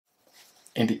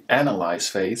In the analyze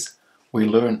phase, we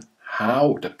learn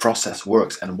how the process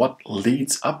works and what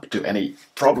leads up to any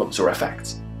problems or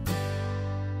effects.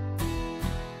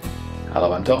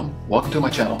 Hello, I'm Tom. Welcome to my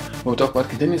channel where we talk about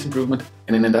continuous improvement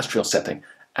in an industrial setting.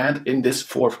 And in this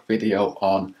fourth video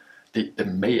on the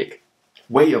DMAIC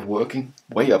way of working,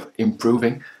 way of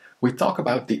improving, we talk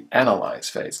about the analyze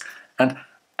phase. And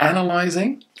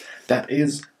analyzing, that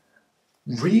is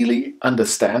really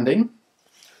understanding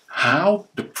how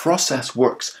the process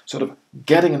works, sort of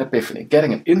getting an epiphany,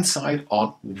 getting an insight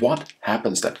on what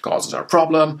happens that causes our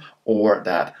problem or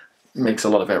that makes a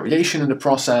lot of variation in the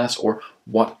process or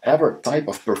whatever type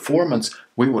of performance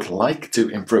we would like to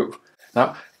improve.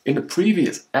 Now, in the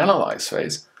previous analyze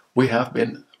phase, we have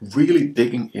been really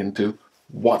digging into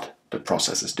what the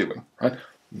process is doing, right?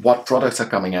 What products are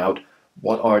coming out,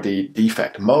 what are the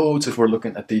defect modes if we're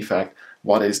looking at defect,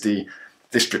 what is the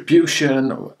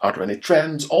distribution, are there any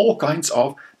trends, all kinds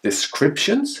of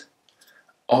descriptions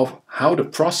of how the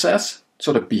process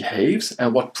sort of behaves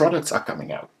and what products are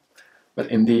coming out.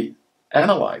 But in the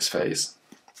analyze phase,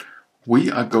 we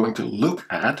are going to look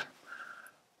at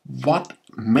what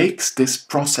makes this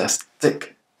process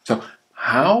tick. So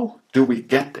how do we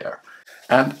get there?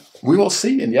 And we will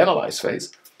see in the analyze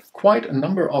phase quite a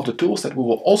number of the tools that we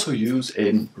will also use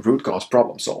in root cause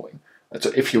problem solving. And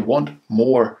so if you want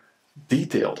more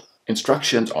detailed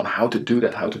instructions on how to do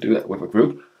that with a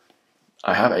group,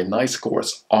 I have a nice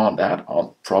course on that,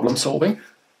 on problem solving.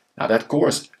 Now that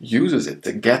course uses it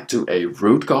to get to a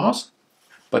root cause,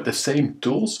 but the same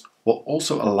tools will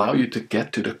also allow you to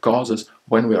get to the causes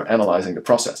when we are analyzing the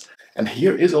process. And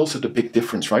here is also the big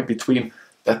difference, right, between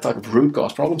that type of root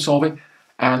cause problem solving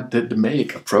and the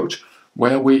DMAIC approach,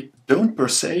 where we don't per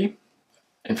se,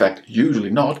 in fact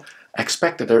usually not,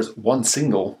 expect that there's one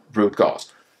single root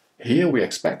cause. Here we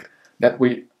expect that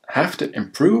we have to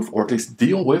improve or at least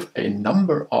deal with a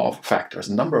number of factors,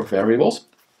 a number of variables,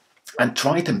 and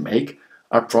try to make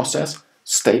our process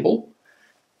stable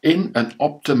in an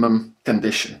optimum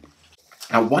condition.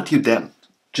 Now what you then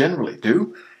generally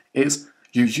do is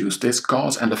you use this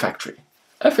cause and effect tree,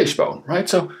 a fishbone, right?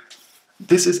 So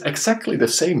this is exactly the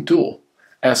same tool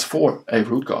as for a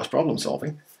root cause problem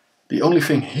solving. The only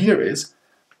thing here is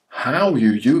how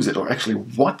you use it, or actually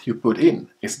what you put in,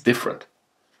 is different.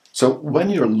 So when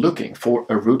you're looking for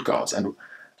a root cause, and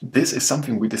this is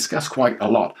something we discuss quite a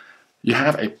lot, you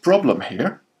have a problem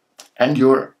here and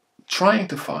you're trying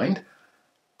to find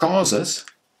causes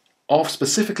of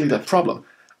specifically that problem.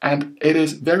 And it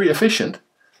is very efficient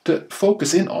to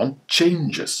focus in on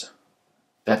changes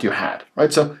that you had,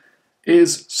 right? So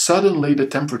is suddenly the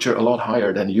temperature a lot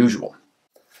higher than usual?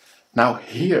 Now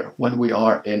here, when we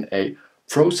are in a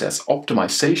process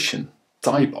optimization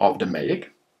type of DMAIC,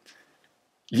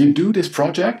 you do this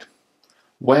project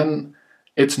when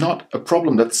it's not a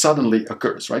problem that suddenly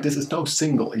occurs, right? This is no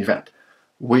single event.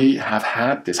 We have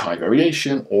had this high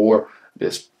variation or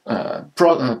this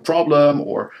problem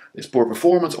or this poor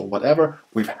performance or whatever.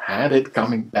 We've had it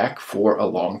coming back for a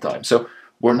long time. So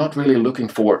we're not really looking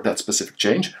for that specific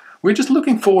change. We're just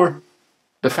looking for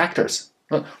the factors.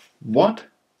 What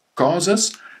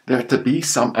causes there to be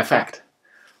some effect?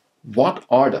 What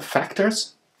are the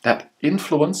factors that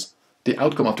influence the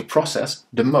outcome of the process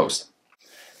the most?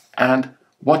 And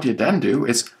what you then do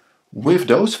is, with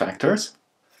those factors,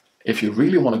 if you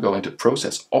really want to go into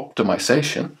process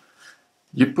optimization,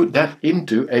 you put that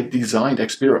into a designed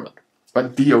experiment.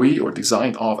 But DOE, or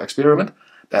design of experiment,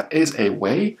 that is a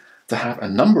way to have a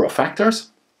number of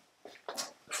factors,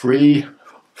 3,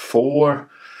 4,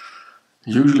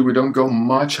 usually we don't go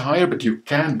much higher, but you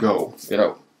can go,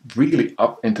 really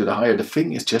up into the higher. The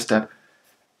thing is just that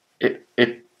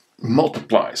it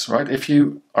multiplies, right? If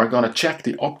you are going to check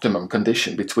the optimum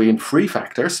condition between 3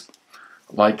 factors,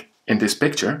 like in this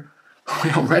picture, we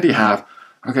already have,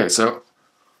 okay, so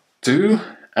 2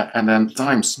 and then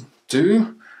times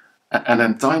 2 and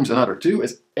then times another 2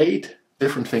 is 8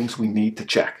 different things we need to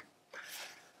check.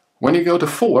 When you go to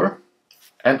 4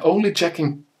 and only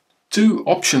checking 2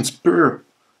 options per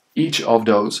each of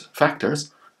those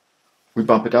factors, we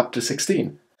bump it up to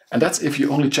 16. And that's if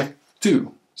you only check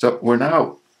 2. So we're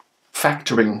now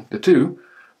factoring the 2,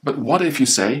 but what if you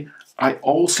say, I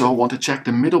also want to check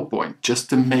the middle point just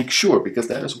to make sure, because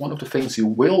that is one of the things you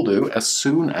will do as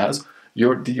soon as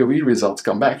your DOE results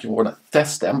come back. You want to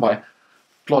test them by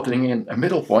plotting in a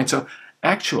middle point. So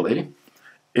actually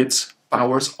it's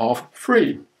powers of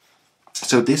 3.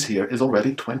 So this here is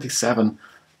already 27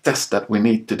 tests that we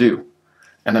need to do.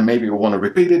 And then maybe we want to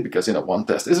repeat it because one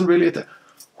test isn't really a test.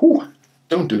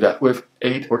 Don't do that with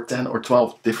 8 or 10 or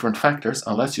 12 different factors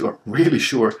unless you are really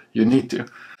sure you need to.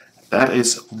 That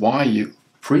is why you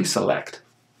pre-select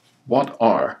what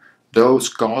are those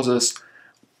causes,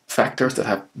 factors that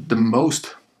have the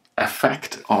most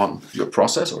effect on your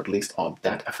process, or at least on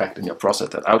that effect in your process,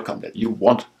 that outcome that you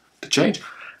want to change,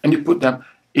 and you put them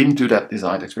into that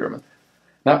designed experiment.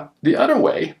 Now, the other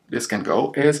way this can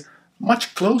go is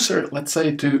much closer, let's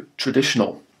say, to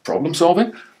traditional problem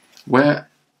solving, where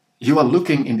you are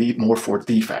looking indeed more for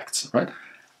defects, right?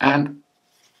 And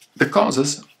the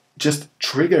causes just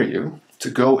trigger you to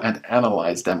go and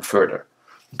analyze them further.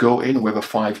 Go in with a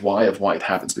 5 why of why it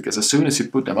happens, because as soon as you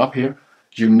put them up here,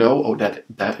 you know, oh,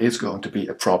 that is going to be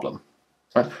a problem,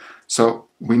 right? So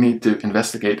we need to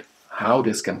investigate how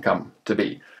this can come to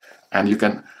be. And you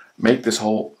can make this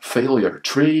whole failure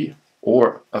tree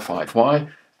or a 5 why.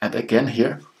 And again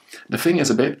here, the thing is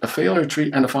a failure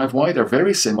tree and a 5 why, they're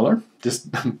very similar.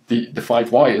 The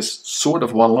 5 why is sort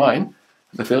of one line.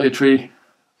 The failure tree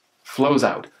flows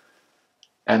out.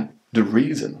 And the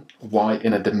reason why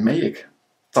in a DMAIC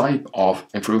type of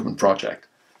improvement project,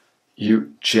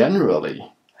 you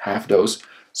generally have those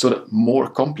sort of more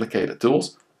complicated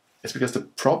tools is because the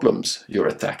problems you're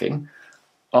attacking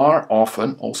are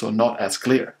often also not as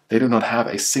clear. They do not have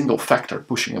a single factor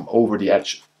pushing them over the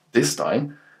edge. This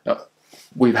time,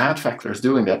 we've had factors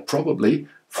doing that probably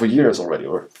for years already,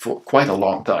 or for quite a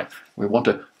long time. We want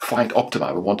to find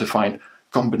optima, we want to find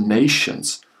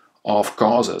combinations of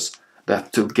causes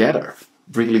that together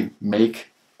really make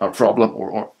our problem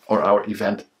or our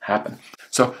event happen.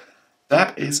 So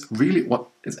that is really what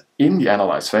is in the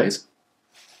analyze phase.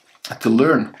 To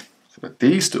learn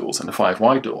these tools and the 5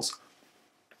 why tools,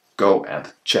 go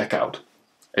and check out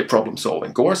a problem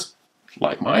solving course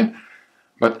like mine.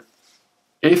 But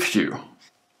if you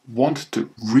want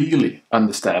to really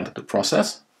understand the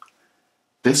process,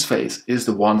 this phase is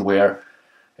the one where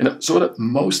sort of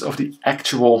most of the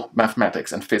actual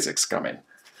mathematics and physics come in.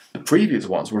 The previous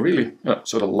ones were really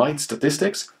sort of light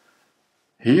statistics.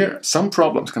 Here, some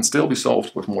problems can still be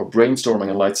solved with more brainstorming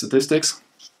and light statistics.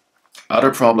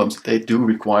 Other problems, they do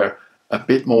require a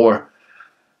bit more,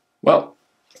 well,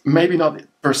 maybe not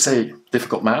per se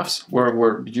difficult maths, where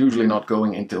we're usually not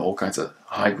going into all kinds of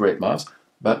high-grade maths,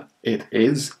 but it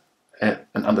is an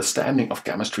understanding of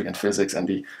chemistry and physics and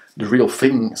the real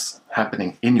things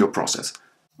happening in your process.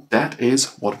 That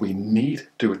is what we need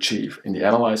to achieve in the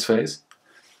analyze phase.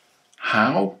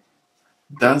 How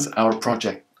does our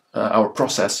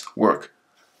process work?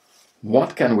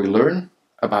 What can we learn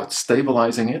about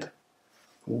stabilizing it?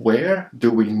 Where do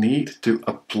we need to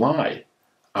apply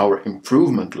our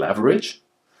improvement leverage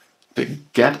to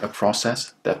get a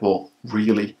process that will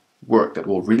really work, that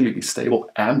will really be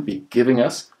stable and be giving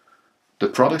us the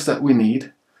products that we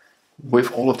need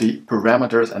with all of the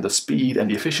parameters and the speed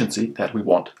and the efficiency that we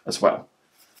want as well.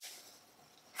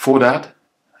 For that,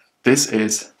 this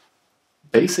is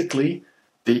basically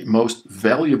the most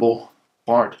valuable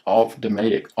part of the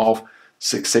DMAIC, of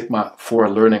Six Sigma for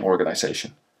a learning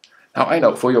organization. Now I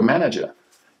know for your manager,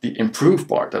 the improve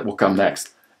part that will come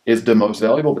next is the most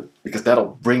valuable because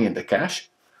that'll bring in the cash,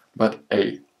 but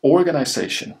a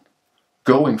organization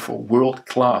going for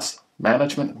world-class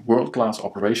management, world-class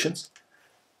operations,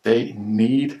 they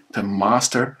need to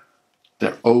master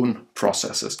their own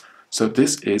processes. So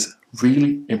this is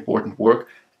really important work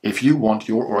if you want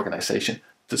your organization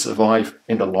to survive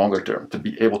in the longer term, to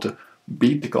be able to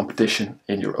beat the competition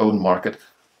in your own market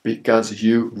because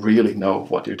you really know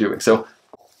what you're doing. So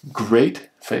great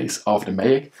phase of the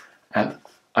DMAIC, and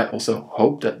I also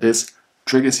hope that this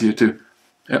triggers you to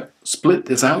split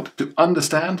this out, to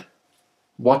understand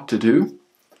what to do,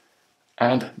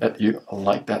 and that you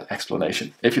like that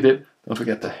explanation. If you did, don't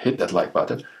forget to hit that like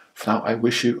button. For now, I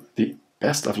wish you the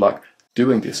best of luck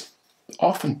doing this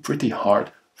often pretty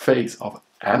hard phase of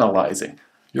analyzing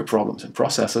your problems and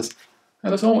processes.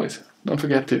 And as always, don't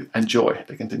forget to enjoy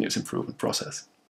the continuous improvement process.